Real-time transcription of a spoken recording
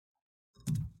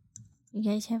You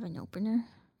guys have an opener?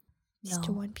 Mr.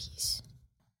 One Piece.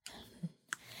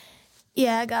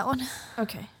 Yeah, I got one.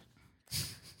 Okay.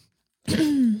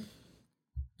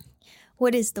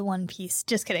 What is the One Piece?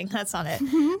 Just kidding. That's not it.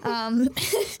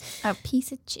 A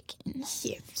piece of chicken.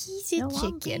 Yeah, piece of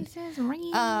chicken. Piece is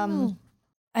real.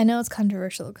 I know it's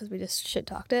controversial because we just shit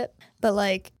talked it, but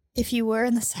like, if you were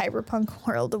in the cyberpunk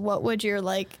world, what would your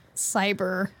like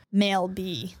cyber male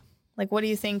be? Like, what do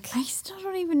you think? I still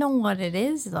don't even know what it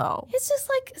is, though. It's just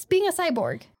like being a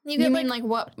cyborg. You mean like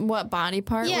what body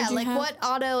part? Yeah, would you like have? what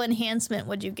auto enhancement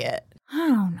would you get? I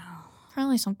don't know.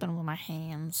 Probably something with my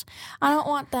hands. I don't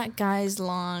want that guy's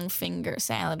long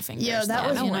salad fingers. Yeah, that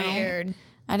was you know? weird.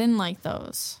 I didn't like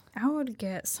those. I would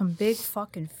get some big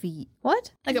fucking feet.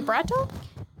 What? Like a brat doll?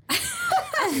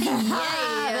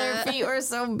 Yeah, their feet were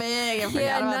so big. I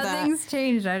forgot about nothing's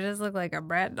changed. I just look like a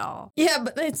brat doll. Yeah,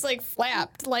 but it's like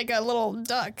flapped like a little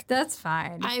duck. That's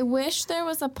fine. I wish there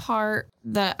was a part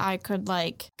that I could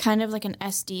like, kind of like an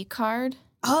SD card,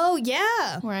 Oh,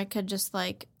 yeah. where I could just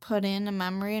like put in a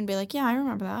memory and be like, yeah, I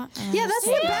remember that. And Yeah, just that's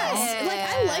take the it. best. Like,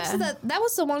 I liked that. That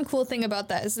was the one cool thing about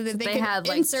that is that they could had,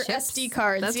 like, insert chips. SD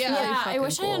cards. That's yeah. really Yeah, I fucking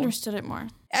wish I cool. understood it more.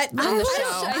 I the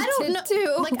show. I don't did know.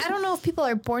 too. Like, I don't know if people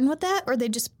are born with that or they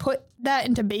just put that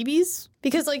into babies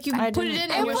because, like, you put it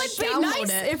in I and you wish- download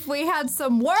it. if we had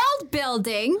some world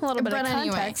building. A little bit But of anyway,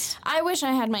 context. I wish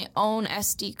I had my own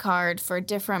SD card for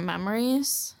different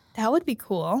memories That would be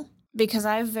cool. because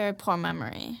I have very poor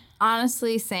memory.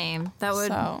 Honestly, same.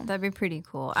 That'd be pretty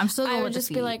cool. I'm still going I with would the just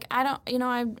be feet. like, I'd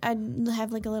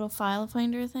have like a little file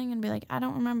finder thing and be like, I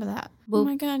don't remember that. Oh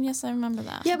my God, yes, I remember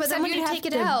that. Yeah, but then when you take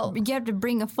it out. You have to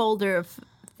bring a folder of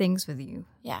things with you.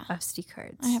 Yeah. SD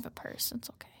cards. I have a purse. It's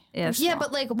okay. Yes. Yeah,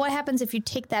 but, like, what happens if you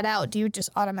take that out? Do you just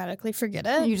automatically forget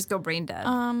it? You just go brain dead.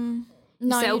 No,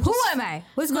 so you who just- am I?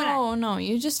 What's going on? No,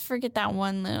 you just forget that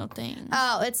one little thing.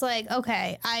 Oh, it's like,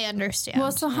 okay, I understand.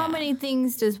 Well, so how many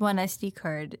things does one SD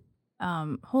card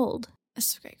hold?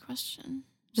 That's a great question.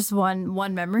 Just one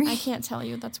memory? I can't tell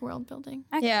you. That's world building.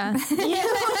 yeah.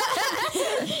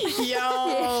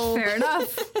 Yo. Fair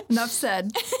enough. Enough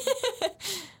said.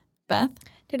 Beth?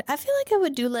 Dude, I feel like I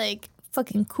would do, like,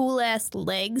 fucking cool-ass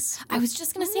legs. I was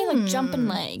just going to say like jumping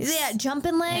legs. Yeah,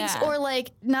 jumping legs, Yeah. or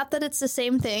like, not that it's the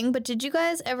same thing, but did you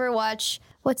guys ever watch,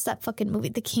 what's that fucking movie,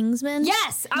 The Kingsman?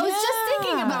 Yes, I was just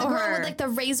thinking about The girl her. with like the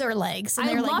razor legs, and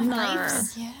I they're like love her.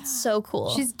 knives. Yeah. So cool.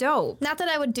 She's dope. Not that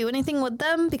I would do anything with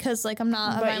them because like I'm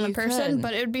not a But violent you person, could.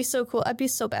 but it would be so cool. I'd be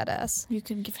so badass. You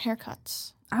could give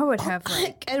haircuts. I would have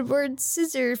Like Edward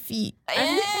Scissor feet.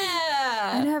 Yeah.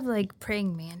 I'd have like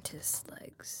praying mantis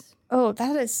legs. Oh,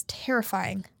 that is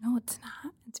terrifying. No, it's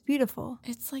not. It's beautiful.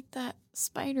 It's like that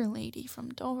spider lady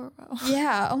from Dororo.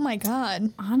 Yeah. Oh my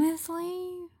god.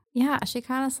 Honestly, yeah, she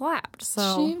kind of slapped.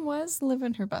 So She was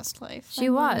living her best life. she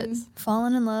was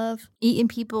Falling in love. eating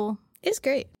people. It's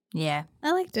great. Yeah.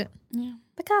 I liked it. Yeah.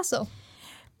 Picasso.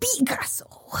 Picasso.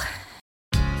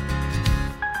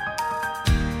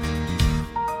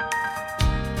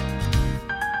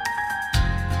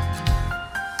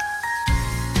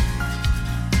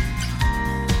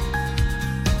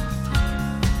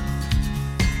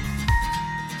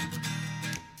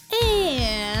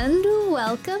 And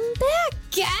welcome back,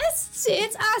 guests.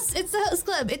 It's us. It's the host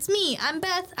club. It's me. I'm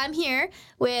Beth. I'm here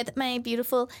with my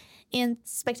beautiful and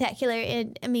spectacular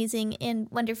and amazing and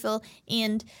wonderful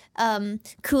and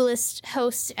coolest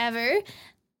host ever,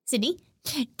 Sydney.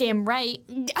 Damn right.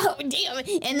 Oh, damn.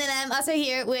 And then I'm also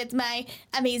here with my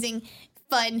amazing,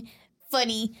 fun,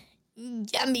 funny,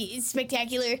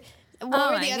 spectacular.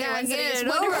 What were the other ones? That I just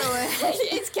wondered?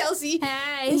 It's Kelsey.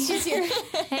 Hi. She's here.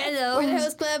 Hello. We're the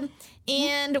host club,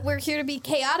 and we're here to be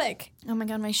chaotic. Oh my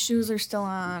God, my shoes are still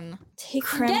on. Take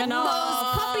Criminal.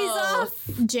 puppies off.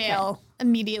 Jail.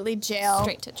 Immediately jail.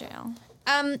 Straight to jail.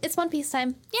 It's One Piece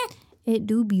time. It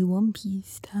do be One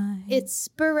Piece time. It's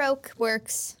Baroque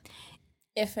Works.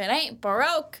 If it ain't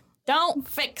Baroque, don't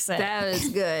fix it. That was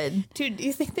good. Dude, do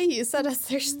you think they use that as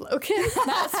their slogan?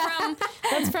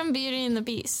 That's from Beauty and the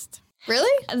Beast.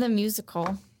 Really? The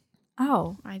musical.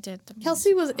 Oh, I did the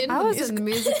Kelsey was in I the was musical. in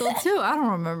the musical too. I don't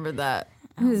remember that.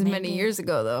 It was many maybe. years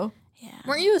ago though. Yeah.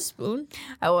 Weren't you a spoon?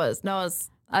 I was. No,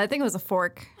 I think it was a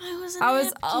fork. I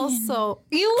was Also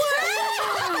you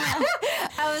were.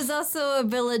 I was also a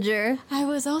villager. I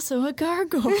was also a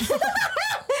gargoyle.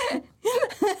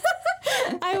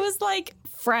 I was like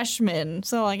freshman,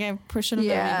 so like I shouldn't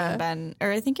have even been,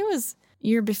 or I think it was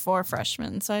year before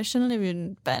freshman, so I shouldn't have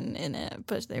even been in it.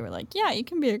 But they were like, "Yeah, you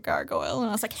can be a gargoyle," and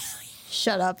I was like,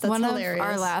 Shut up. That's One hilarious. of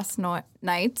our last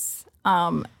nights,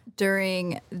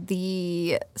 during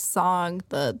the song,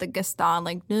 the Gaston,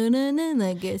 like no,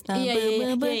 the Gaston, blah,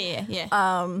 blah, blah.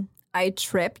 yeah. I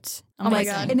tripped. Oh my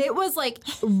God. And it was like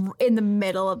in the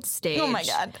middle of the stage. Oh my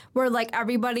God. Where like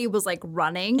everybody was like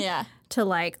running Yeah. to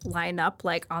like line up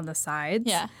like on the sides.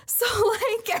 Yeah. So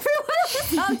like everyone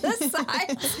was on the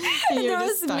sides. And You're there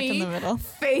just was stuck me in the middle.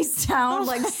 face down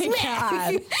like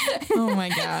smack. Oh my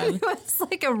God. It was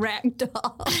like a rag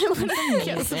doll.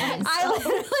 Amazing. I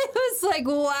literally was like,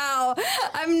 wow,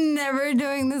 I'm never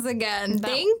doing this again.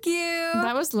 Thank you.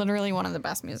 That was literally one of the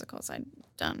best musicals I'd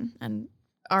done, and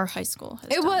our high school has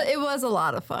done. It was a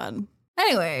lot of fun.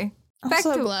 Anyway, I'm back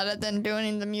so to glad I didn't do any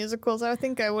of the musicals. I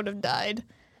think I would have died.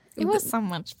 It was so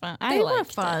much fun. They were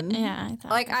liked fun. It. Yeah, I thought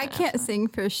like it was I can't sing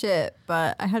for shit,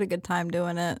 but I had a good time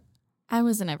doing it. I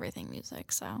was in everything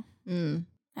music, so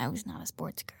I was not a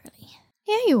sports girly.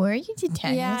 Yeah, you were. You did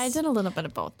tennis. Yeah, I did a little bit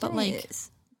of both, but like,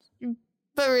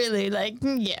 But really, like,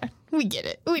 yeah, we get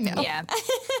it. We know. Yeah.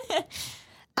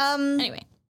 anyway,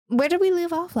 Where did we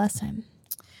leave off last time?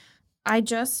 I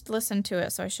just listened to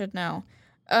it, so I should know.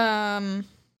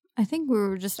 I think we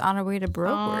were just on our way to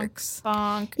Baroque Bonk, Works.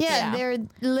 bonk. Yeah, they're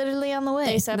literally on the way.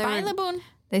 They said They bye, were- Laboon.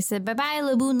 They said, bye-bye,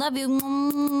 Laboon, love you.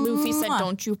 Luffy said,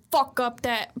 "Don't you fuck up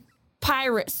that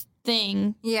pirates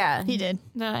thing Yeah. He did.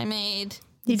 that I made,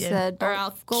 He did. said, or "Don't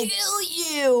I'll go." kill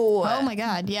you." Oh my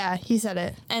God. Yeah, he said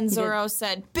it. And Zoro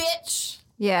said, "Bitch."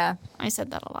 Yeah. I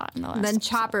said that a lot in the last. Then episode.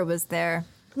 Chopper was there.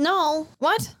 No.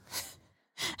 What?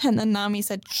 And then Nami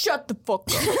said, "Shut the fuck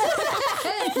up."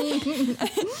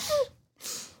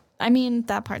 I mean,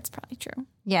 that part's probably true.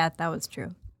 Yeah, that was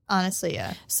true. Honestly,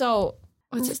 yeah. So,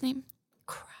 what's his name?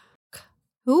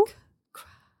 Who?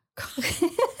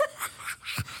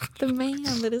 The man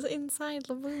that is inside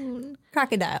Laboon.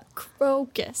 Crocodile.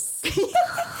 Crocus.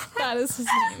 That is his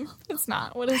name. It's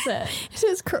not. What is it? It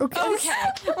is Crocus. Okay.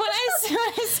 When I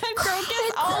said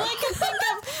Crocus, all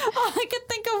I could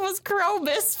think of was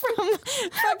Krobus from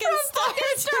fucking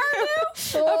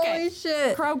Stardew. Holy Okay.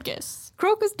 shit. Crocus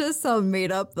Crocus does sound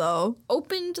made up, though.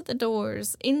 opened the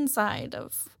doors inside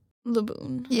of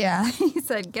Laboon. Yeah. He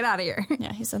said, get out of here.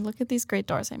 Yeah, he said, "Look at these great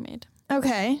doors I made."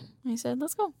 Okay. And he said,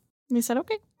 "Let's go." And he said,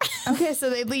 "Okay." Okay, so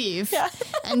they leave. Yeah.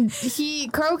 And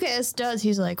Crocus does,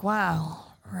 he's like, wow,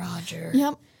 Roger.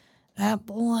 Yep. That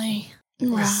boy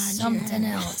is something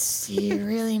else. He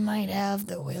really might have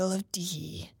the will of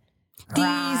D.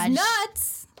 These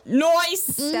nuts. Nice.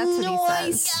 That's what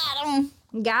he says. Got him.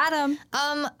 Got him.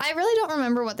 I really don't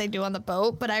remember what they do on the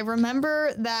boat, but I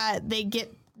remember that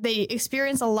they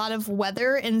experience a lot of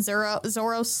weather, and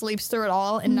Zoro sleeps through it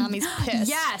all, and Nami's pissed.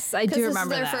 Yes, I do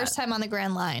remember this is that. their first time on the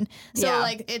Grand Line. So, Yeah.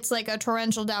 like, it's like a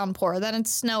torrential downpour, then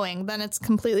it's snowing, then it's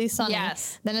completely sunny,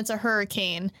 Yes. then it's a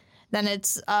hurricane, then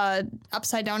it's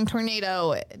upside down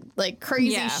tornado, like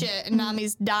crazy Yeah. shit, and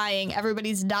Nami's dying,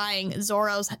 everybody's dying,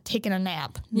 Zoro's taking a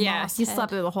nap. Yeah, he slept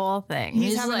through the whole thing.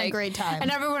 He's having a great time. And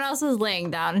everyone else was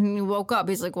laying down, and he woke up.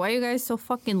 He's like, why are you guys so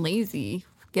fucking lazy?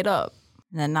 Get up.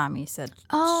 And then Nami said,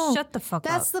 Oh, shut the fuck up.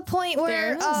 That's the point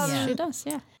where She does,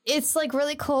 yeah. it's like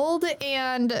really cold,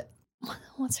 and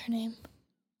what's her name?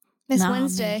 Miss Nami.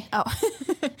 Wednesday. Oh.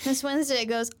 Miss Wednesday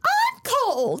goes, I'm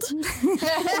cold.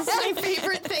 That's my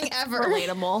favorite thing ever.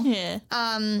 Relatable. Yeah.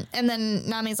 And then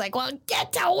Nami's like, well,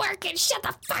 get to work and shut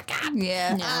the fuck up.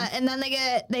 Yeah. And then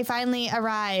they finally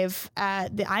arrive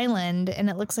at the island, and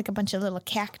it looks like a bunch of little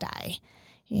cacti.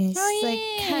 It's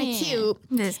like kind of cute.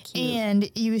 That's cute.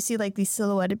 And you see like these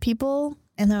silhouetted people,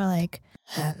 and they're like,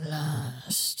 at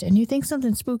last. And you think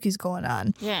something spooky's going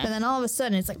on. Yeah. But then all of a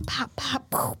sudden it's like pop, pop,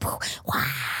 poo, poo.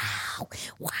 Wow.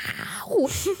 Wow.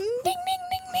 Ding, ding,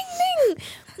 ding, ding,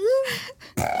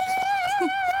 ding.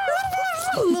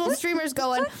 Little streamers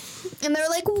going. And they're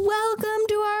like, welcome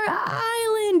to our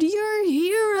island. You're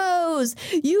heroes.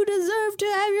 You deserve to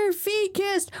have your feet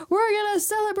kissed. We're going to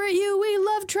celebrate you. We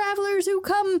love travelers who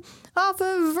come off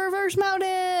of Reverse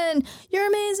Mountain. You're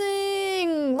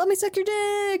amazing. Let me suck your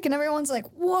dick. And everyone's like,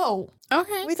 whoa.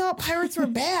 Okay. We thought pirates were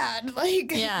bad.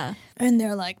 Like, Yeah. and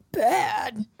they're like,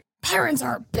 bad. Pirates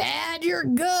are bad. You're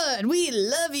good. We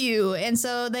love you. And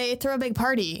so they throw a big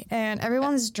party, and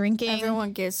everyone's drinking.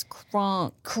 Everyone gets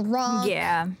crunk. Crunk.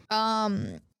 Yeah.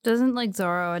 Um, Doesn't like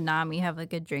Zoro and Nami have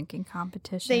like a drinking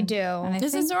competition? they do. And I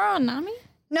Is it think- Zoro and Nami?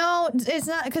 No, it's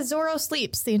not, because Zoro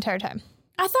sleeps the entire time.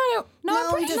 I thought it. No, I'm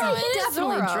pretty he sure doesn't. he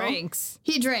definitely Zoro. drinks.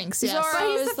 He drinks, yes. Zoro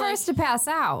But he's is the first to pass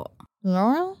out.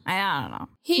 Zoro? I don't know.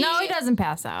 He- No, he doesn't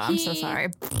pass out. I'm so he- sorry.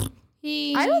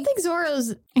 I don't think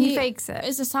Zoro's... He fakes it.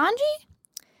 Is it Sanji?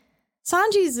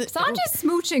 Sanji's... Sanji's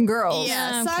smooching girls.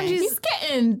 Yeah, Okay. Sanji's... He's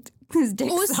getting His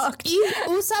dick sucked.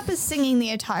 Usopp is singing the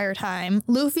entire time.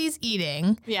 Luffy's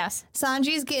eating. Yes.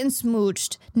 Sanji's getting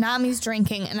smooched. Nami's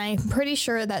drinking. And I'm pretty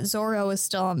sure that Zoro is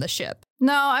still on the ship.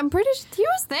 No, I'm pretty sure he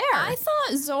was there. I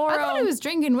thought Zoro. I thought he was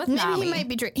drinking with Maybe Nami. he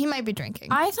might be drinking.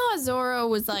 I thought Zoro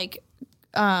was like,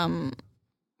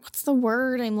 what's the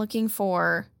word I'm looking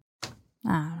for? I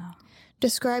don't know.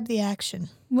 Describe the action.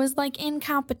 Was like in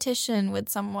competition with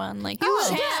someone, like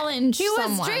challenge. He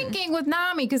Was drinking with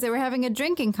Nami because they were having a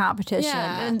drinking competition.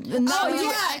 Yeah. And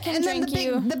I can and drink then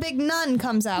you. the big nun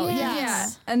comes out. Yeah.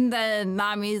 Yes. And then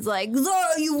Nami's like, Zoro,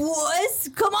 you wuss,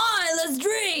 come on, let's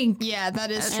drink. Yeah,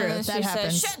 that is true. And That she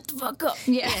happens. says, "Shut the fuck up."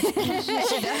 Yeah.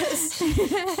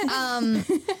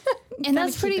 And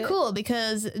that's pretty cool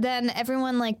because then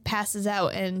everyone like passes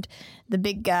out and the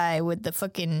big guy with the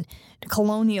fucking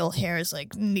colonial hair is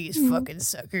like, these fucking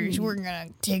suckers, we're gonna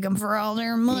take them for all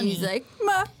their money. He's like,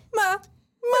 ma.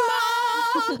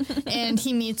 And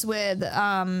he meets with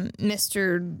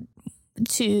Mr.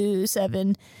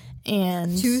 27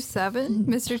 and 27?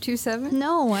 Mr. 27?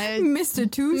 no, Mr.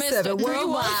 27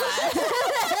 worldwide.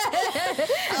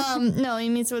 no, he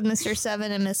meets with Mr.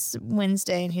 7 and Miss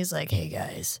Wednesday and he's like, hey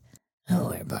guys,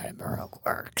 we're part of Baroque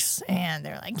Works. And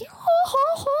they're like,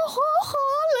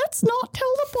 let's not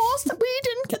tell the boss that we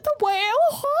didn't get the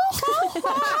whale.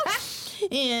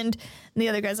 And the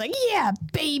other guy's like, yeah,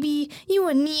 baby, you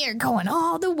and me are going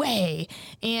all the way.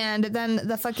 And then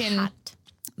the fucking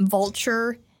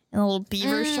vulture and the little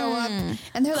beaver show up.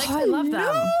 And they're like, I love them.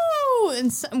 no!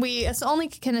 And so we only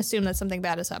can assume that something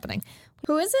bad is happening.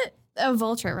 Who is it? A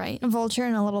vulture, right? A vulture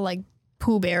and a little like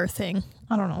Pooh Bear thing.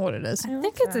 I don't know what it is. I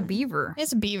think it's a beaver.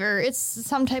 It's a beaver. It's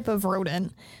some type of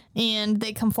rodent. And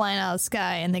they come flying out of the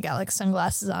sky and they got like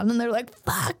sunglasses on and they're like,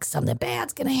 fuck, something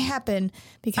bad's gonna happen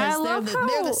because they're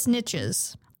the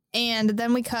snitches. And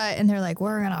then we cut and they're like,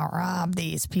 we're gonna rob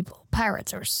these people.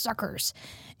 Pirates are suckers.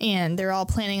 And they're all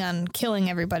planning on killing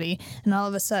everybody. And all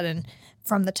of a sudden,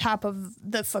 from the top of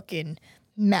the fucking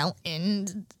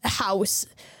mountain house,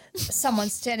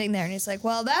 someone's standing there and he's like,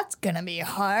 well, that's gonna be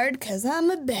hard because I'm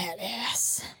a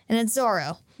badass. And it's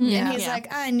Zoro. Yeah. And he's like,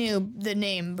 I knew the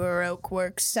name Baroque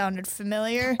Works sounded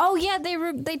familiar. Oh, yeah,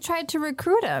 they tried to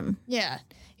recruit him. Yeah.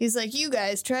 He's like, you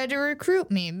guys tried to recruit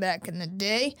me back in the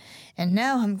day, and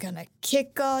now I'm gonna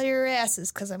kick all your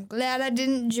asses because I'm glad I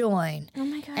didn't join. Oh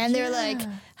my god! And they're like, ha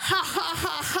ha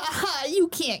ha ha ha, you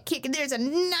can't kick it. There's a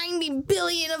 90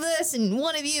 billion of us and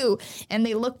one of you. And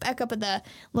they look back up at the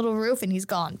little roof and he's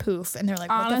gone, poof. And they're like,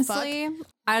 what Honestly, the fuck?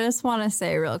 I just want to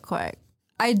say real quick,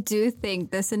 I do think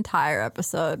this entire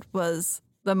episode was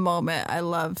the moment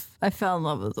I fell in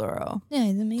love with Zoro. Yeah,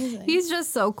 he's amazing. He's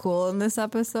just so cool in this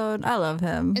episode. I love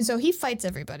him. And so he fights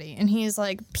everybody and he's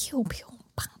like, pew, pew,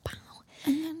 pow, pow.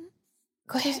 And then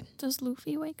Go ahead. does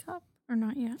Luffy wake up or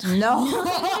not yet? No.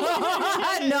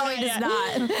 No, he does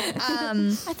not.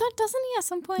 I thought, doesn't he at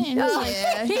some point? And Oh, he's like,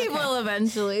 yeah. He will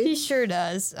eventually. He sure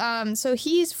does. So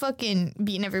he's fucking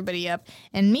beating everybody up.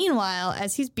 And meanwhile,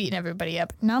 as he's beating everybody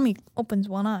up, Nami opens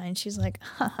one eye and she's like,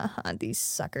 ha ha ha, these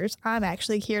suckers. I'm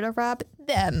actually here to rob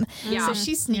them. Yeah. So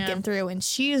she's sneaking through and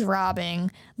she's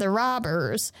robbing the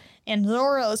robbers. And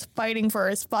Zoro's fighting for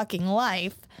his fucking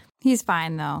life. He's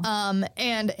fine, though.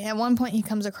 And at one point he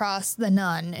comes across the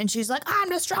nun and she's like, I'm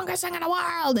the strongest thing in the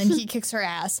world. And he kicks her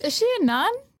ass. Is she a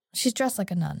nun? She's dressed like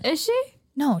a nun. Is she?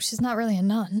 No, she's not really a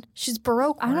nun. She's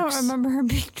Baroque I don't Works. remember her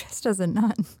being dressed as a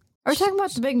nun. Are we talking about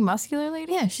the big muscular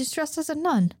lady? Yeah, she's dressed as a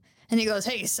nun. And he goes,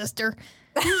 hey, sister.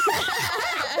 No,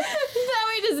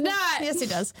 he does not. Yes, he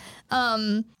does.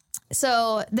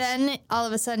 So then all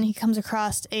of a sudden he comes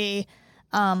across a,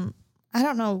 I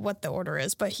don't know what the order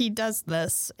is, but he does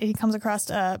this. He comes across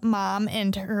a mom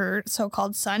and her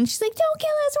so-called son. She's like, don't kill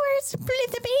us, it's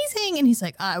amazing. And he's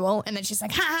like, I won't. And then she's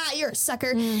like, ha ha, you're a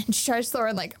sucker. And she tries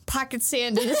throwing like pocket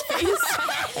sand in his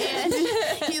face. And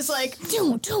he's like,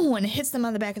 don't, and hits them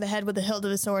on the back of the head with the hilt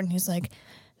of his sword. And he's like,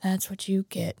 that's what you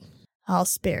get. I'll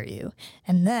spare you.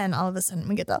 And then all of a sudden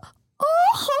we get the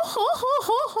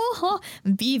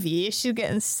Vivi, she's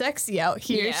getting sexy out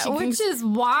here. Yeah, which is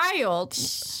wild.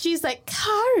 She's like,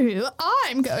 Karu,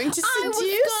 I'm going to seduce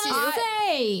you.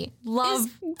 say, Love.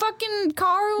 is fucking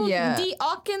Karu Yeah.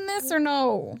 de-uck in this or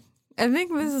no? I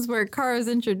think this is where Kara's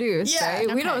introduced, Yeah, right?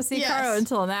 We okay, don't see yes. Kara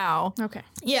until now. Okay.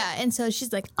 Yeah, and so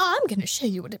she's like, I'm going to show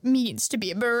you what it means to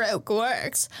be a Baroque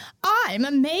Works. I'm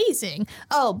amazing.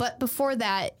 Oh, but before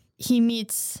that, he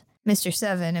meets Mr.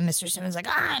 7, and Mr. 7's like,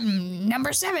 I'm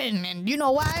number 7, and you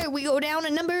know why we go down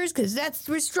in numbers? Because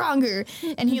we're stronger.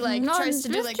 And he like tries to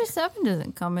do like, Mr. 7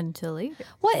 doesn't come until later.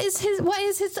 is he 9?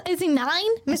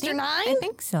 Mr. 9? I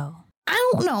think so.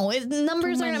 I don't know.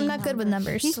 Numbers aren't. I'm not good with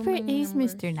numbers. He's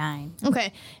Mr. 9. Okay.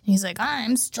 And he's like,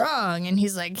 I'm strong. And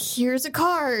he's like, here's a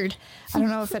card. I don't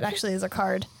know if it actually is a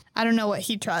card. I don't know what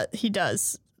he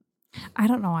does. I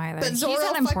don't know either. But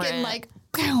Zorro fucking like,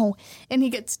 pow, and he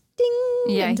gets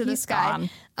ding into the sky.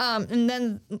 And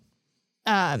then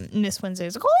Miss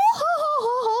Wednesday's like,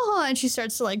 oh, and she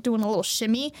starts to like doing a little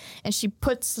shimmy, and she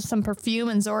puts some perfume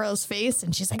in Zorro's face,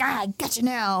 and she's like, I got you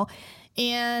now.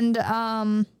 And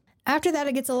after that,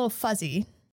 it gets a little fuzzy.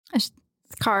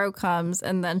 Caro comes,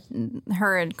 and then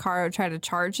her and Caro try to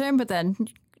charge him, but then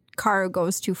Caro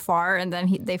goes too far, and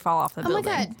then they fall off the building. Oh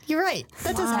my God, you're right.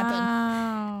 That does happen.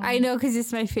 I know, because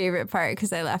it's my favorite part,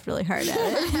 because I laughed really hard at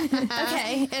it.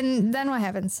 Okay, and then what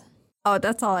happens? Oh,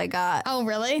 that's all I got. Oh,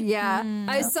 really? Yeah.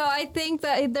 So I think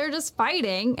that they're just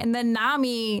fighting, and then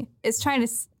Nami is trying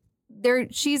to...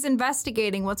 She's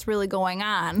investigating what's really going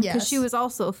on, because she was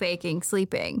also faking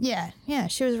sleeping. Yeah,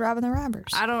 she was robbing the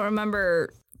robbers. I don't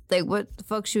remember like what the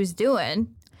fuck she was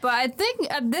doing, but I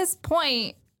think at this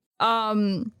point,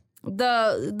 the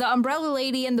umbrella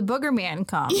lady and the booger man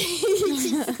come.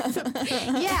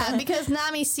 Yeah, because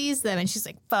Nami sees them and she's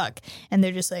like, fuck. And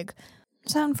they're just like,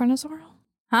 was that in front of Zorro?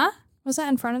 Huh? Was that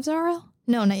in front of Zorro?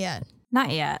 No, not yet. Not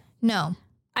yet. No.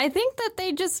 I think that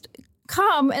they just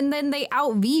come and then they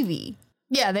out Vivi.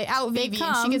 Yeah, they out Vivi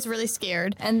and she gets really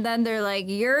scared. And then they're like,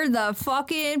 you're the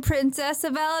fucking princess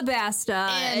of Alabasta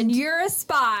and you're a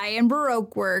spy in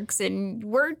Baroque Works and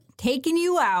we're taking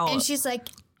you out. And she's like,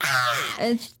 ah!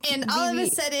 And all of a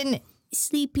sudden,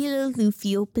 sleepy little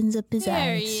Luffy opens up his eyes.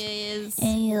 There he is.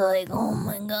 And you're like, oh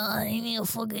my God, I need a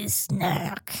fucking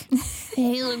snack. And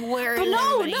he's like, where is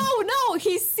everybody? No.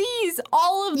 He sees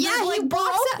all of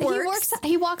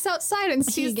he walks outside and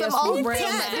sees them all real dead.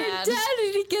 mad. They're dead,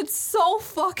 and he gets so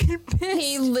fucking pissed.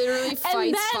 He literally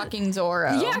fights fucking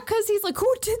Zorro. Yeah, because he's like,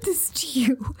 who did this to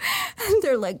you? And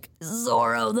they're like,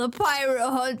 Zorro, the pirate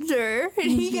hunter. And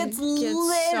he gets livid.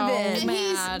 so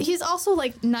mad. And he's also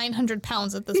like 900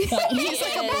 pounds at this point. He's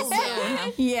like a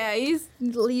balloon. Yeah, he's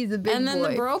a big And then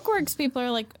boy. the Baroque Works people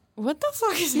are like, what the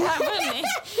fuck is happening?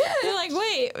 They're like,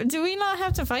 wait, do we not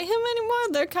have to fight him anymore?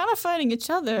 They're kind of fighting each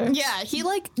other. Yeah,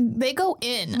 they go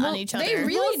in on each other. They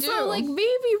really do. So, like,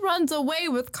 Vivi runs away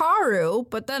with Karu,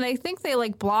 but then I think they,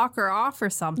 like, block her off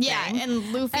or something. Yeah,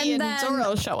 and Luffy and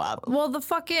Zorro show up. Well, the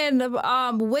fucking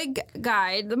wig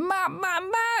guy,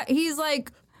 he's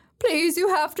like, please, you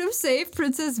have to save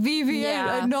Princess Vivi.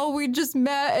 Yeah. I know we just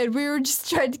met and we were just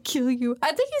trying to kill you.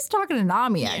 I think he's talking to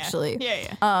Nami, actually.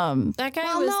 Yeah. That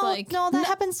guy was like... No, that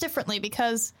happens differently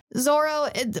because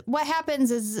Zorro, what happens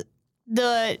is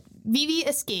the Vivi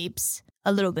escapes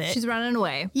a little bit. She's running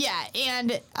away. Yeah,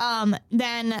 and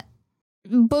then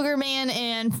Booger Man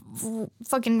and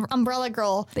fucking Umbrella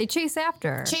Girl They chase after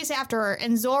her.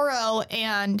 and Zorro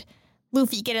and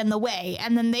Luffy get in the way,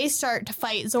 and then they start to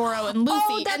fight Zorro and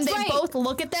Luffy, and they both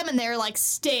look at them and they're like,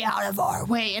 stay out of our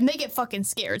way, and they get fucking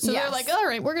scared. So they're like, all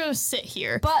right, we're gonna sit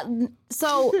here. But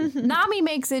so Nami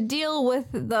makes a deal with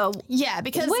the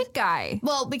because wig guy.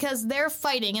 Well, because they're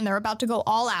fighting and they're about to go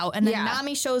all out, and then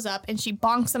Nami shows up and she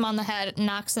bonks them on the head and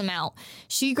knocks them out.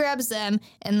 She grabs them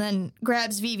and then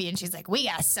grabs Vivi, and she's like, we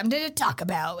got something to talk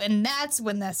about. And that's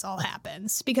when this all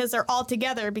happens, because they're all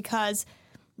together, because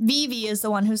Vivi is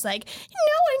the one who's like,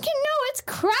 no one can know it's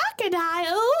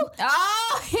Crocodile.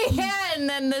 Oh, yeah, and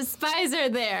then the spies are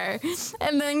there.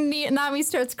 And then Nami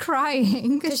starts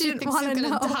crying because she didn't want to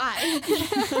know. Die.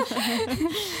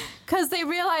 Because they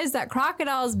realize that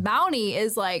Crocodile's bounty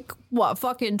is like, what,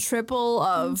 fucking triple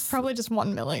of... Probably just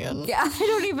 1 million. Yeah, I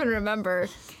don't even remember.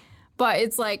 But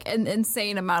it's like an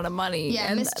insane amount of money.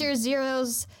 Yeah, and Mr.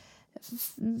 Zero's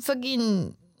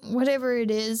fucking... whatever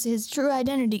it is, his true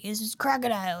identity is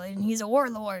Crocodile, and he's a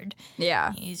warlord.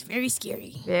 Yeah. He's very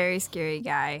scary. Very scary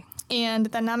guy. And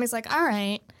then Nami's like, all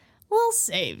right, we'll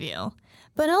save you,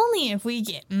 but only if we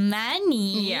get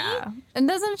money. Yeah. And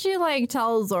doesn't she, like,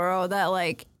 tell Zorro that,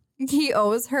 like, he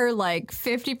owes her, like,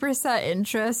 50%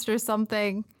 interest or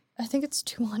something? I think it's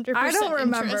 200%. I don't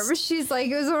remember, interest. but she's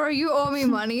like, Zorro, you owe me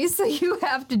money, so you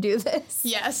have to do this.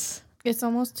 Yes. It's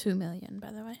almost 2 million, by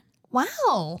the way.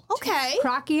 Wow. Okay.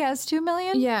 Crocky has 2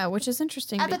 million? Yeah, which is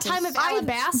interesting. At the time of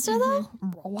Alabasta, though?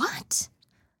 What?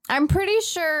 I'm pretty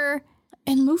sure.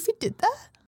 And Luffy did that?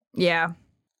 Yeah.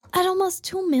 At almost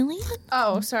 2 million?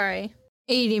 Oh, sorry.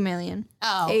 80 million.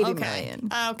 Oh, 80 million.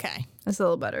 Okay. That's a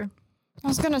little better. I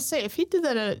was going to say, if he did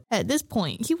that at this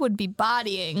point, he would be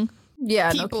bodying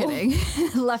Yeah, people. no kidding.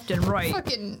 Left and right.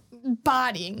 Fucking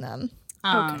bodying them.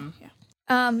 Okay.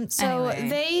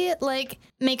 They like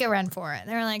make a run for it.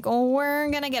 They're like, "Oh, we're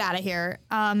gonna get out of here."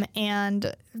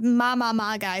 And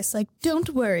Ma guy's like, "Don't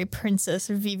worry, Princess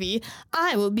Vivi.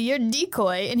 I will be your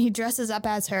decoy." And he dresses up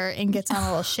as her and gets on a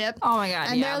little ship. Oh my god!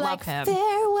 And they're like,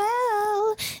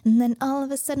 "Farewell." And then all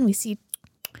of a sudden we see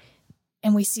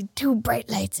two bright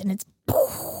lights, and it's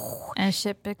and a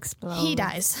ship explodes. he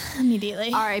dies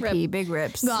immediately. R.I.P. Big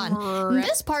rips. Gone.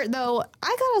 This part though,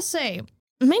 I gotta say,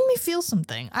 made me feel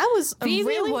something. I was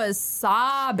Vivi was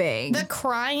sobbing. the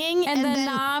crying and then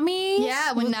Nami.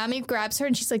 Yeah, when Nami grabs her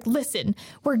and she's like, "Listen,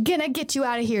 we're gonna get you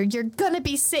out of here. You're gonna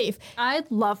be safe." I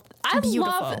love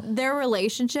their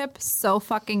relationship so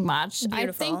fucking much.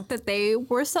 Beautiful. I think that they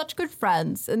were such good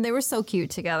friends and they were so cute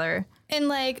together. And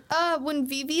like, when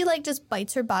Vivi like just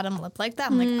bites her bottom lip like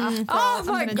that, I'm like, girl, Oh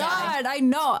my I'm gonna god, die. I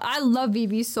know. I love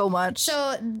Vivi so much.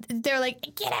 So they're like,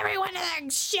 "Get everyone to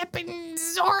the ship, and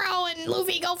Zoro and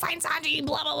Luffy go find Sanji,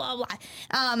 blah, blah, blah,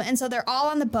 blah." And so they're all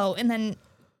on the boat, and then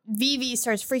Vivi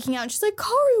starts freaking out, and she's like,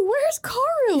 "Karu, where's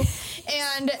Karu?"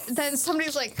 And then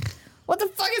somebody's like, "What the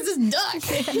fuck is this duck?"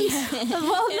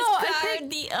 Well, no, I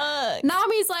think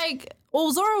Nami's like, well,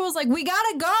 Zoro was like, "We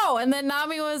gotta go," and then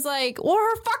Nami was like, "Well,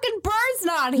 her fucking bird's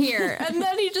not here," and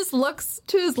then he just looks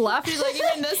to his left. He's like, "You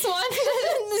mean this one?"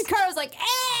 And then Karu's like,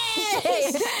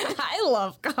 "Hey!" I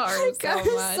love Karu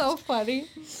so much. So funny.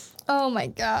 Oh my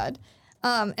god.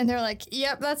 And they're like,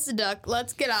 "Yep, that's the duck.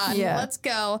 Let's get on. Yeah. Let's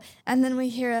go." And then we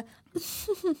hear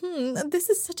 "This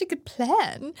is such a good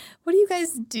plan. What are you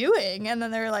guys doing?" And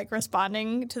then they're like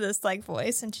responding to this like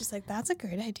voice, and she's like, "That's a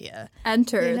great idea."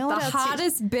 Enter You know the what else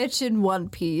hottest bitch in One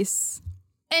Piece.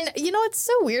 And you know, it's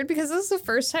so weird because this is the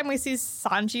first time we see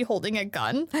Sanji holding a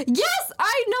gun. Yes,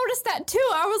 I noticed that too.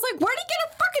 I was like, where'd he get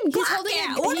a fucking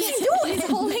Glock? What is he doing? He's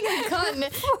holding a gun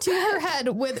to her head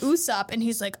with Usopp, and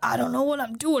he's like, "I don't know what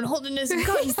I'm doing holding this gun,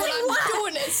 but I'm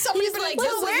doing it." Somebody's He's like, like,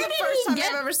 this is the first time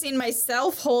I've ever seen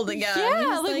myself hold a gun.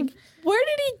 Yeah, He's like, where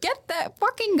did he get that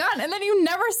fucking gun? And then you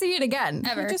never see it again.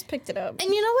 Ever. he just picked it up. And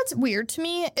you know what's weird to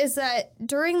me is that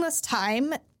during this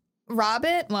time,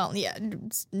 Robin, well, yeah,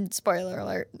 spoiler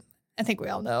alert. I think we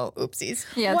all know. Oopsies.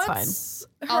 Yeah, it's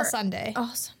fine. All Sunday.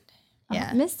 Oh, Sunday.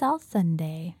 Yeah. Miss All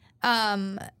Sunday.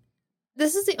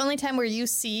 This is the only time where you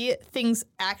see things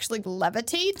actually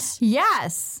levitate.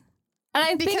 Yes. And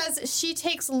I think Because she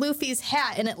takes Luffy's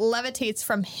hat and it levitates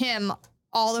from him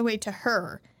all the way to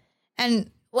her.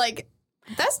 And, like,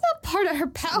 that's not part of her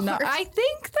power. no, I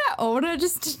think that Oda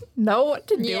just didn't know what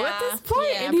to do at this point.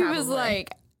 Yeah, and he was probably.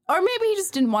 like, or maybe he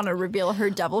just didn't want to reveal her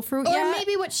devil fruit Or yet.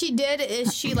 maybe what she did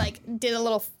is she, like, did a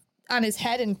little on his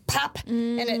head and pop,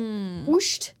 and it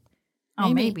whooshed.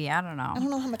 Oh, maybe. I don't know. I don't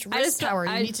know how much wrist power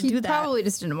you need to do that. Probably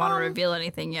just didn't want to reveal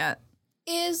anything yet.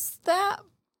 Is that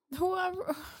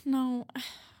whoever? No,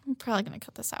 I'm probably gonna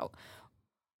cut this out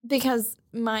because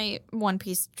my One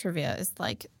Piece trivia is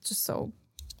like just so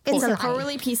It's a lie.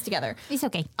 poorly pieced together. It's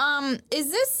okay.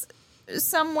 Is this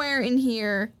somewhere in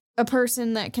here a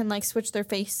person that can like switch their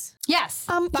face? Yes.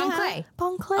 Bon Bon Clay.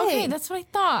 Bon Clay. Okay, that's what I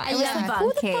thought. I love Who Bon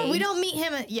the Clay. fuck? We don't meet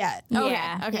him yet.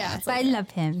 Yeah. Okay. Yeah. That's But I love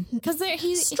him. because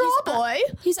he's Straw Boy.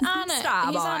 He's on a Straw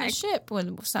he's on boy. a ship with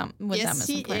them Yes, as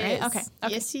he some play, is. right? Okay.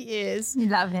 Yes, he is. You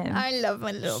love him. I love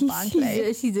my little Bon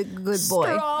Clay. He's a good boy.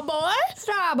 Straw Boy.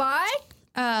 Straw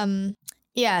boy.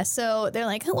 Yeah, so they're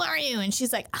like, "Who are you?" And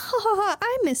she's like,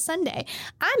 "I'm Miss Sunday.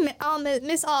 I'm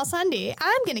Miss All Sunday.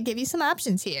 I'm going to give you some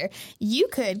options here. You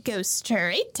could go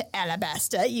straight to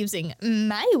Alabasta using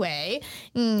my way.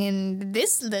 And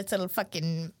this little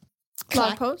fucking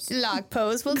Log pose? Log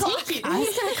pose will take you. I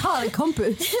was going to call it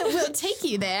compass. will take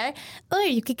you there. Or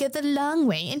you could go the long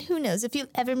way. And who knows if you'll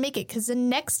ever make it, because the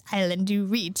next island you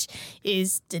reach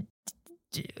is the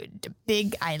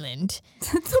big island."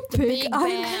 It's a big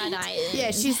bad island.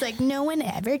 Yeah, she's like, no one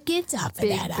ever gets off of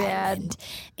Big that bad.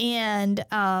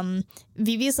 island. And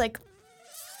Vivi's like,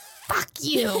 "Fuck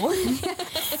you."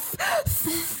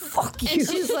 Fuck And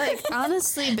she's like,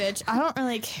 "Honestly, bitch, I don't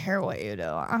really care what you do.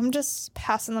 I'm just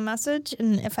passing the message.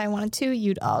 And if I wanted to,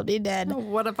 you'd all be dead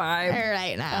What a vibe.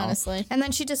 right now." Honestly. And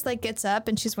then she just like gets up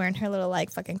and she's wearing her little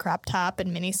like fucking crop top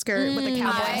and mini skirt with a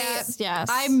cowboy hat. Yes.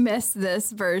 I miss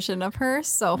this version of her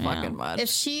so fucking much. If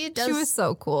she does, She was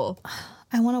so cool.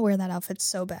 I want to wear that outfit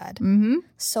so bad. Mm-hmm.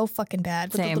 So fucking bad.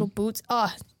 With the Same. little boots.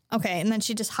 Oh, okay. And then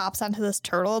she just hops onto this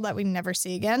turtle that we never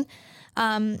see again.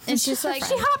 And she's like,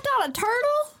 She hopped on a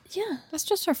turtle? yeah. That's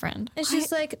just her friend. And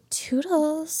she's like,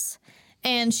 "Toodles."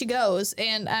 And she goes,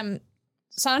 and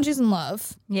Sanji's in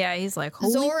love. Yeah, he's like,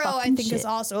 holy Zoro, I fucking think, shit. is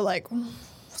also like,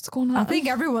 "What's going on?" I think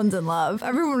everyone's in love.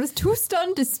 Everyone was too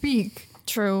stunned to speak.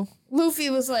 True. Luffy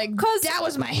was like, "That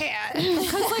was my hat."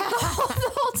 Because like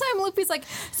the whole time Luffy's like,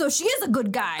 so she is a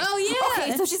good guy. Oh, yeah.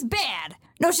 Okay, so she's bad.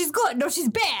 No, she's good. No, she's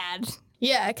bad.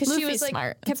 Yeah, because she was like,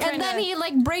 smart. And then he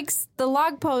like breaks the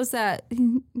log post that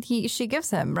she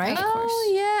gives him, right?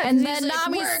 oh, yeah. And 'cause then he's like,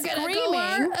 Nami's we're gonna screaming. go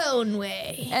our own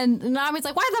way. And Nami's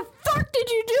like, why the fuck did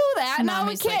you do that? Now we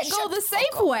Nami's can't like, go "Shut the the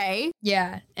safe way.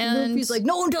 Yeah. And And Luffy's like,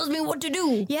 no one tells me what to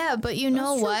do. yeah, but you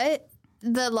know what?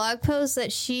 The log post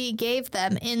that she gave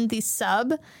them in the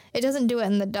sub, it doesn't do it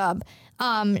in the dub.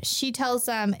 She tells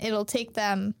them it'll take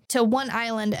them to one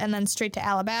island and then straight to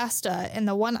Alabasta. And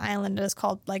the one island is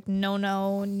called like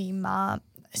Nono Nima,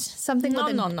 something No,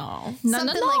 with no, a, no.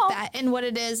 something like that. And what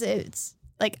it is, it's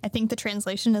like I think the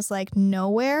translation is like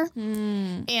nowhere.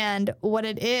 And what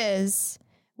it is,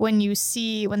 when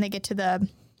they get to the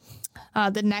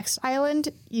next island,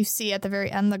 you see at the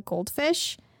very end the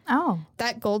goldfish. Oh.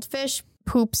 That goldfish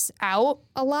poops out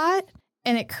a lot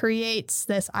and it creates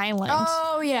this island.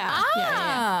 Oh, yeah.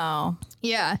 Oh.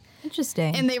 Yeah.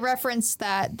 Interesting. And they reference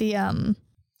that the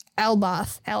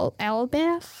Elbaf.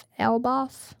 Elbaf?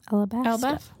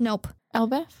 Nope.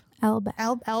 Elbaf?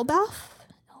 Elbaf?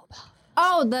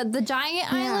 Oh, the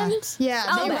giant island? Yeah.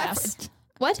 They Elbast. reference-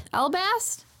 What?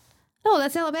 Elbast? No,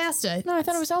 that's Alabasta. No, I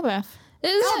thought it was Elbaf.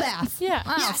 Is it? Elbaf. Yeah.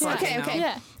 Yes. Oh, Okay. I know. Okay.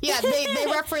 Yeah. Yeah. They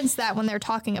reference that when they're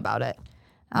talking about it.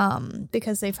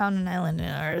 Because they found an island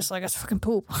and it's like, it's fucking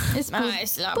poop. It's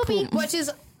nice. Poopy. Which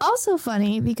is also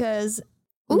funny because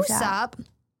Usopp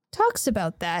talks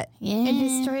about that in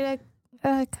his story to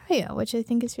Kaya, which I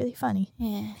think is really funny.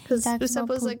 Yeah. Because talks Usopp about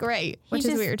was poop. like, right, which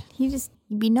is weird. He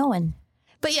be knowing.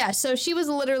 But yeah, so she was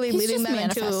literally He's leading just them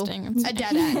into manifesting. It's a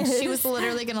dead end. She was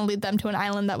literally going to lead them to an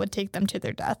island that would take them to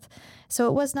their death. So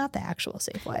it was not the actual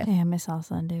safe way. Yeah, Miss All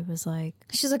Sunday was like,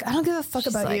 She's like, I don't give a fuck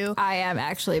about like, you. I am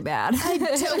actually bad. I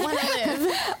don't want to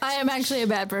live. I am actually a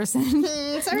bad person.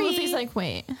 Sorry. Luffy's like,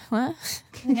 wait, what?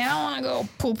 I don't want to go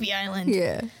poopy island.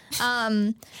 Yeah.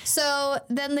 So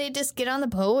then they just get on the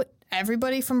boat.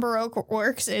 Everybody from Baroque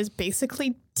Works is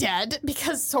basically dead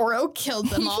because Zoro killed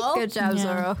them all. Good job,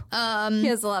 Zoro. He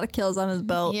has a lot of kills on his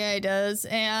belt. Yeah, he does.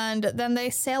 And then they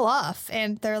sail off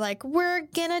and they're like, we're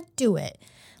gonna do it.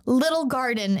 Little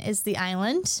Garden is the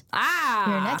island.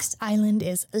 Your next island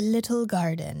is Little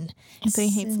Garden. Anthony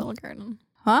hates Little Garden.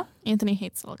 Huh? Anthony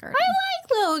hates Little Garden.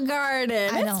 Little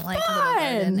Garden. I don't like Little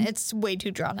Garden. It's way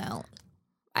too drawn out.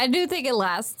 I do think it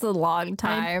lasts a long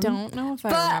time. I don't know if I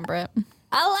But- remember it.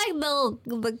 I like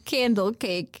the candle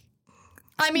cake.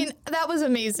 I mean, that was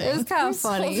amazing. It was kind of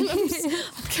funny.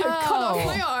 Cut off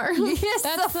my arm. Yes,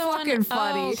 that's fucking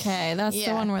funny. Oh, okay, that's Yeah.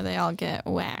 the one where they all get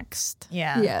waxed.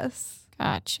 Yeah. Yes.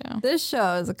 Gotcha. This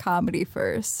show is a comedy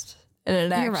first and an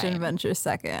You're action right. adventure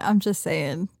second. I'm just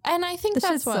saying. And I think This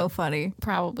that's shit's what so funny.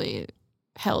 probably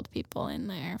held people in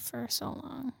there for so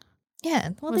long. Yeah.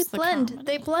 Well, Was they the blend. comedy.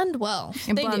 They blend well.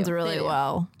 It They blends do, really they do.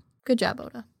 well. Good job,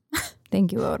 Oda.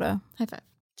 Thank you, Oda. High five.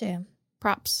 Damn.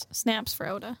 Props. Snaps for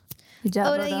Oda. Good job,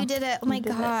 Oda, you did it. Oh my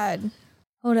did it. God.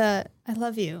 Oda, I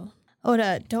love you.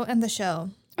 Oda, don't end the show.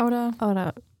 Oda.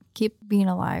 Oda, keep being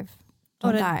alive.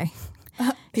 Don't Oda- die.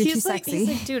 You're he's too like, sexy.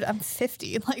 he's like, dude, I'm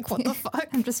 50. Like, what the fuck?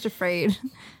 I'm just afraid.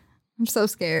 I'm so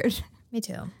scared. Me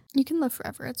too. You can live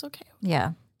forever. It's okay.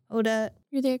 Yeah. Oda,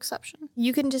 You're the exception.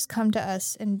 you can just come to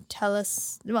us and tell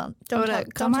us. Well, don't Oda, tell,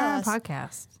 come don't on tell our us.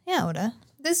 podcast. Yeah, Oda.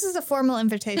 This is a formal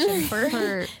invitation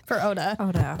for Oda.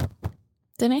 Oda.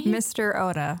 Didn't he? Mr.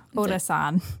 Oda.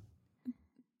 Oda-san.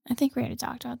 I think we already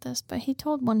talked about this, but he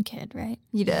told one kid, right?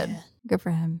 You did. Yeah. Good for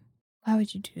him. Why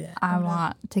would you do that? I Oda?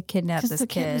 want to kidnap Because this the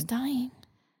kid was kid. dying.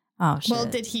 Oh, shit. Well,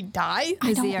 did he die?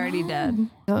 Is don't he already know.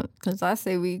 dead? Because I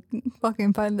say we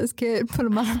fucking find this kid, put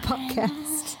him on our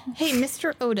podcast. Hey,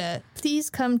 Mr. Oda, please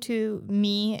come to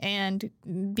me and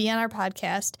be on our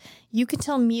podcast. You can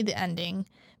tell me the ending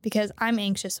because I'm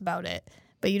anxious about it.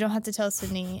 But you don't have to tell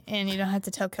Sydney and you don't have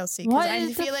to tell Kelsey. Because What I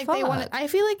is the feel like they want. fuck? I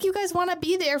feel like you guys want to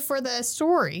be there for the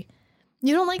story.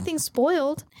 You don't like things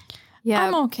spoiled. Yeah.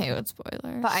 I'm okay with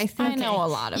spoilers. But I think- I know a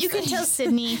lot of You can things. tell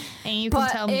Sydney and you can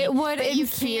But tell me. it would but you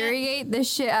can't- infuriate the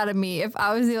shit out of me if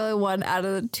I was the only one out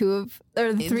of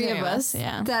the three of us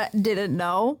yeah. that didn't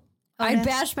know. I'd that's-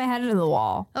 bash my head into the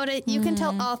wall. Oda, you can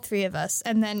tell all three of us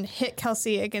and then hit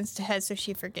Kelsey against the head so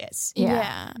she forgets.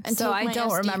 Yeah. And So take I my don't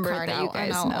SD remember card that you out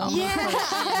and guys I'll know. only Yeah.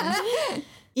 put it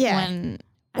Yeah. in when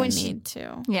When I she- need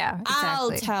to. Yeah, I'll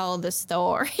exactly. tell the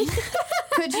story.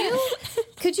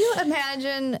 Could you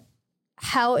imagine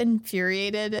how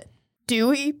infuriated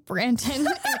Dewey, Brandon, and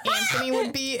Anthony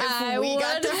would be if I we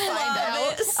got would to find love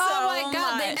out? it so Oh my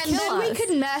God, they'd much. And then we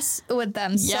could mess with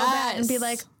them so bad and be Yes.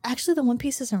 like, actually, the One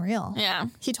Piece isn't real. Yeah.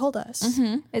 He told us.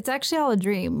 It's actually all a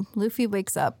dream. Luffy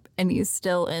wakes up and he's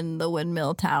still in the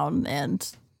windmill town, and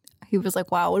he was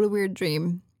like, "Wow, what a weird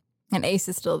dream." And Ace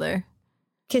is still there.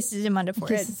 Kisses him on the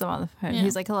forehead. Kisses him on the forehead. Yeah.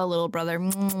 He's like, hello, little brother.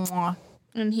 Mwah.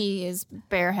 And he is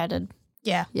bareheaded.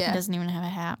 Yeah. Yeah. He doesn't even have a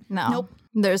hat. No. Nope.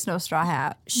 There's no straw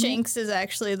hat. Shanks is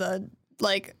actually the,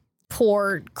 like,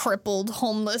 poor, crippled,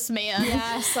 homeless man.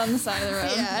 Yes, on the side of the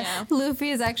road. Yeah. Luffy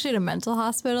is actually in a mental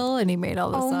hospital and he made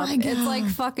all this Oh up. my God. It's like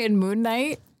fucking Moon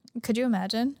Knight. Could you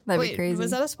imagine? That'd be Wait, crazy.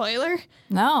 Was that a spoiler?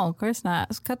 No, of course not.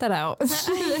 Let's cut that out.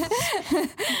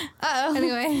 Uh-oh.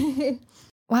 Anyway.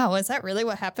 Wow, is that really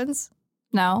what happens?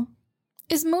 No.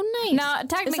 Is Moon Knight? No,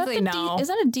 technically no. Is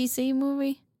that a DC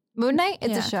movie? Moon Knight?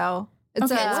 It's Yeah. a show.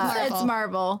 It's Okay, it's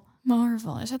Marvel.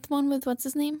 Marvel. Is that the one with what's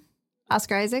his name?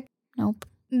 Oscar Isaac? Nope.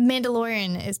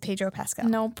 Mandalorian is Pedro Pascal.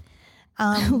 Nope.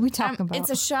 we talking about? It's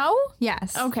a show?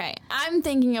 Yes. Okay. I'm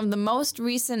thinking of the most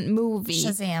recent movie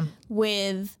Shazam.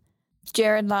 with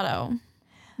Jared Leto.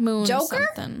 Moon Joker?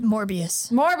 something.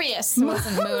 Morbius. Morbius. It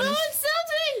wasn't Moon. It's-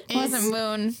 It wasn't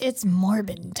Moon. It's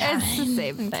Morbid time. It's the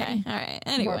same Okay. thing. All right.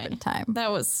 Anyway. Morbid time.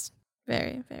 That was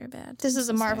very, very bad. This is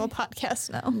a I'm Marvel sorry.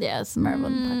 podcast now. Yes, Marvel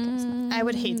podcast. I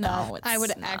would hate No, that. it's I would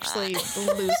not. actually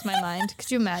lose my mind.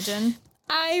 Could you imagine?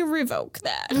 I revoke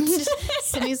that.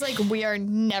 Simi's like, we are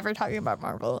never talking about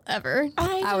Marvel ever.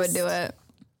 I would do it.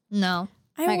 No.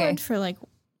 I Okay. would for like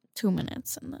 2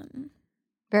 minutes and then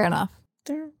Fair enough.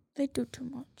 they do too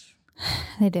much.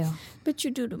 They do. But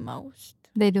you do the most.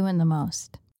 They doing the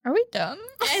most. Are we done?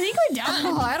 I think we're done.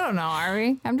 Oh, I don't know, are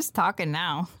we? I'm just talking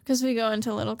now. Because we go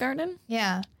into Little Garden?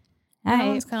 Yeah. That Hey.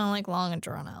 one's kind of like long and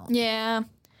drawn out. Yeah.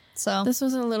 So, This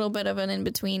was a little bit of an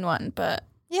in-between one, but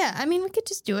yeah, I mean, we could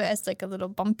just do it as like a little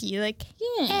bumpy, like,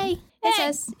 yeah. hey, it's Hey.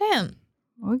 us. Him.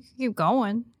 We can keep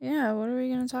going. Yeah, what are we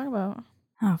going to talk about?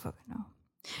 I don't fucking know.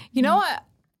 You know what?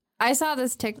 I saw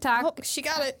this TikTok. Oh, she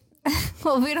got it.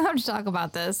 Well, we don't have to talk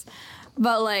about this,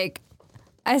 but like,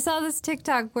 I saw this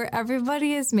TikTok where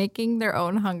everybody is making their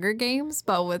own Hunger Games,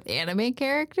 but with anime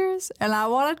characters, and I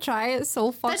want to try it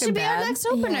so fucking That should be bad. our next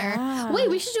opener. Yeah. Wait,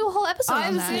 we should do a whole episode I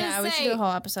on was that. gonna Yeah, we should say- do a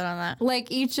whole episode on that.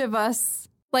 Like each of us,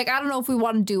 like I don't know if we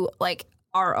want to do like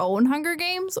our own Hunger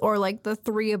Games or like the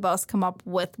three of us come up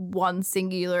with one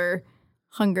singular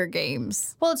Hunger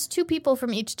Games. Well, it's 2 people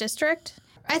from each district.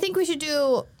 I think we should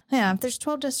do, yeah, if there's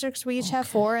 12 districts, we each have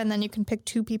 4, and then you can pick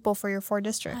 2 people for your 4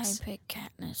 districts. pick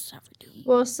Katniss Everdeen.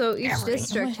 Well, so each Every-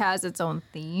 district has its own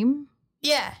theme.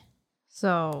 Yeah.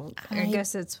 So I I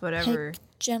guess it's whatever.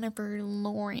 Jennifer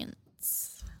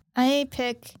Lawrence. I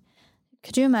pick,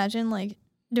 could you imagine like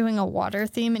doing a water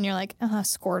theme and you're like,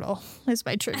 Squirtle is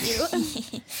my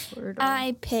tribute.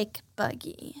 I pick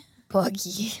Buggy.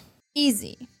 Buggy.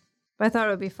 Easy. But I thought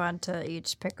it would be fun to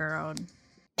each pick our own.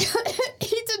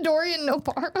 He's a Dorian no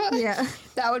Parma. Yeah.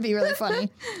 That would be really funny.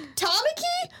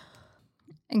 Tamaki?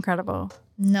 Incredible.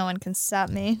 No one can stop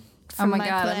me from my my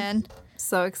God. plan.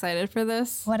 So excited for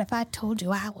this. What if I told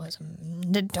you I was?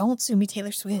 Don't sue me,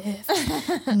 Taylor Swift.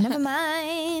 Never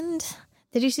mind.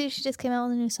 Did you see she just came out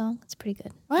with a new song? It's pretty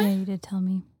good. What? Yeah, you did tell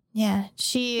me. Yeah,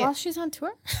 she. While she's on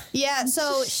tour? Yeah,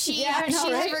 so she Yeah, I know,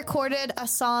 she right? had recorded a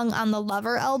song on the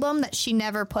Lover album that she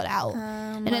never put out,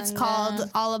 and it's called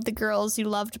 "All of the Girls You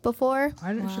Loved Before."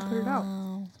 Why didn't she put it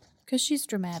out? Because she's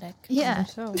dramatic. Yeah,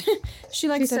 So She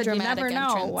likes she a said, you dramatic never know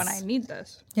entrance. when I need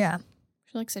this. yeah,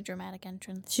 She likes a dramatic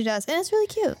entrance. she does, and it's really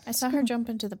cute. I saw her jump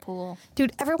into the pool.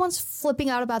 Dude, everyone's flipping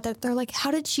out about that. They're like,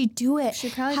 "How did she do it? She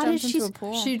probably How jumped did into a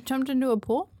pool. She jumped into a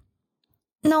pool?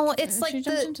 No, it's like she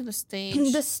jumped the into the stage.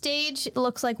 the stage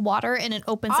looks like water, and it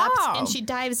opens up, Oh. and she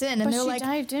dives in, and but they're she like,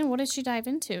 dived in. What did she dive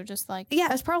into? Just like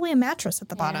 "Yeah, it's probably a mattress at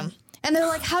the bottom." And they're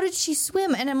like, "How did she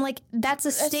swim?" And I'm like, "That's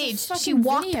a stage. She fucking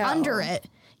walked video. under it."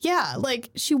 Yeah, like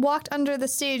she walked under the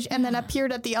stage and then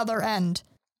appeared at the other end.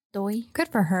 doy. Good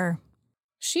for her.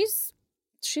 She's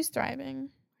thriving.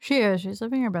 She is. She's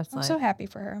living her best I'm life. so happy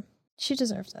for her. She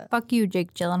deserves it. Fuck you,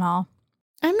 Jake Gyllenhaal.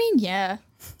 I mean, yeah.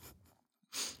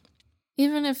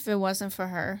 Even if it wasn't for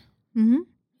her, Mm-hmm.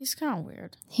 he's kind of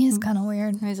weird. He is kind of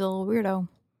weird. He's a little weirdo.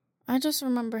 I just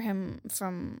remember him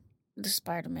from the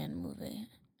Spider-Man movie,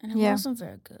 and it Yeah. wasn't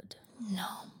very good. No.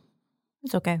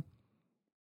 It's okay.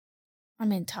 I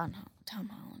mean, Tom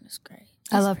Holland is great.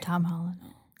 I love Tom Holland.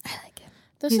 I like him.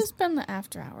 This He's- has been the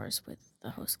After Hours with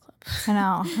the host club. I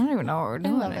know. I don't even know what we're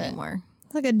doing love it. anymore.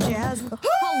 It's like a jazz.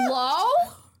 Hello?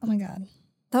 Oh my god.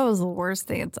 That was the worst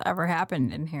thing that's ever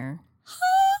happened in here.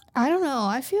 I don't know.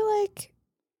 I feel like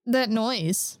that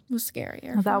noise. It was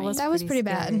scarier. Oh, That was pretty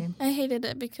bad. scary. I hated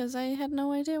it because I had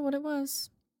no idea what it was.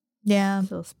 Yeah.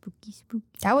 So spooky.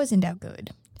 That wasn't that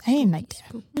good. I didn't like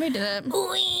that. We did it.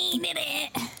 We did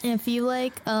it. If you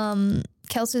like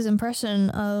Kelsey's impression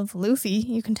of Luffy,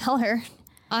 you can tell her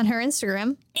on her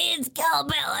Instagram. It's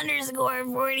Cowbell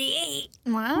 _48.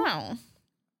 Wow.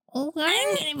 I'm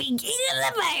gonna be king of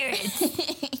the pirates.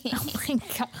 Oh my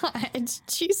god,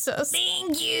 Jesus!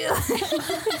 Thank you.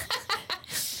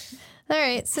 All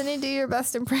right, Sydney, do your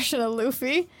best impression of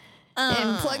Luffy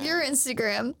and plug your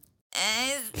Instagram.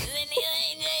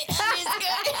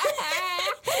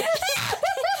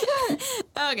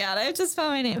 Oh god, I just found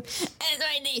my name.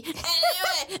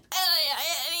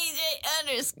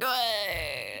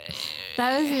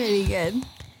 That was really good.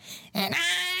 And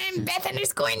I'm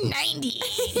Beth_90.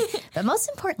 But most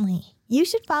importantly, you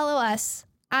should follow us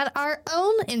on our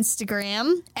own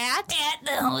Instagram at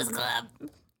the Hose Club.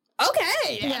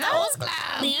 Okay. Yeah. The Hose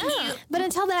Club. Yeah. But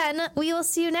until then, we will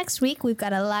see you next week. We've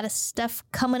got a lot of stuff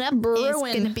coming up. Brewing. It's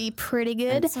going to be pretty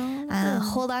good.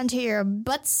 Hold on to your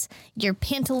butts, your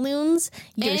pantaloons,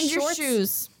 your and shorts. your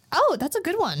shoes. Oh, that's a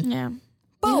good one. Yeah.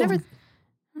 Boob.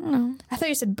 I don't know. I thought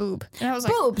you said boob. And I was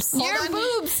like, Boobs. hold Your on.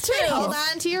 boobs too. Hold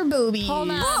on to your boobies.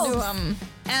 Hold on to them.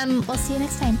 We'll see you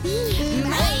next time.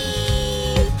 Bye.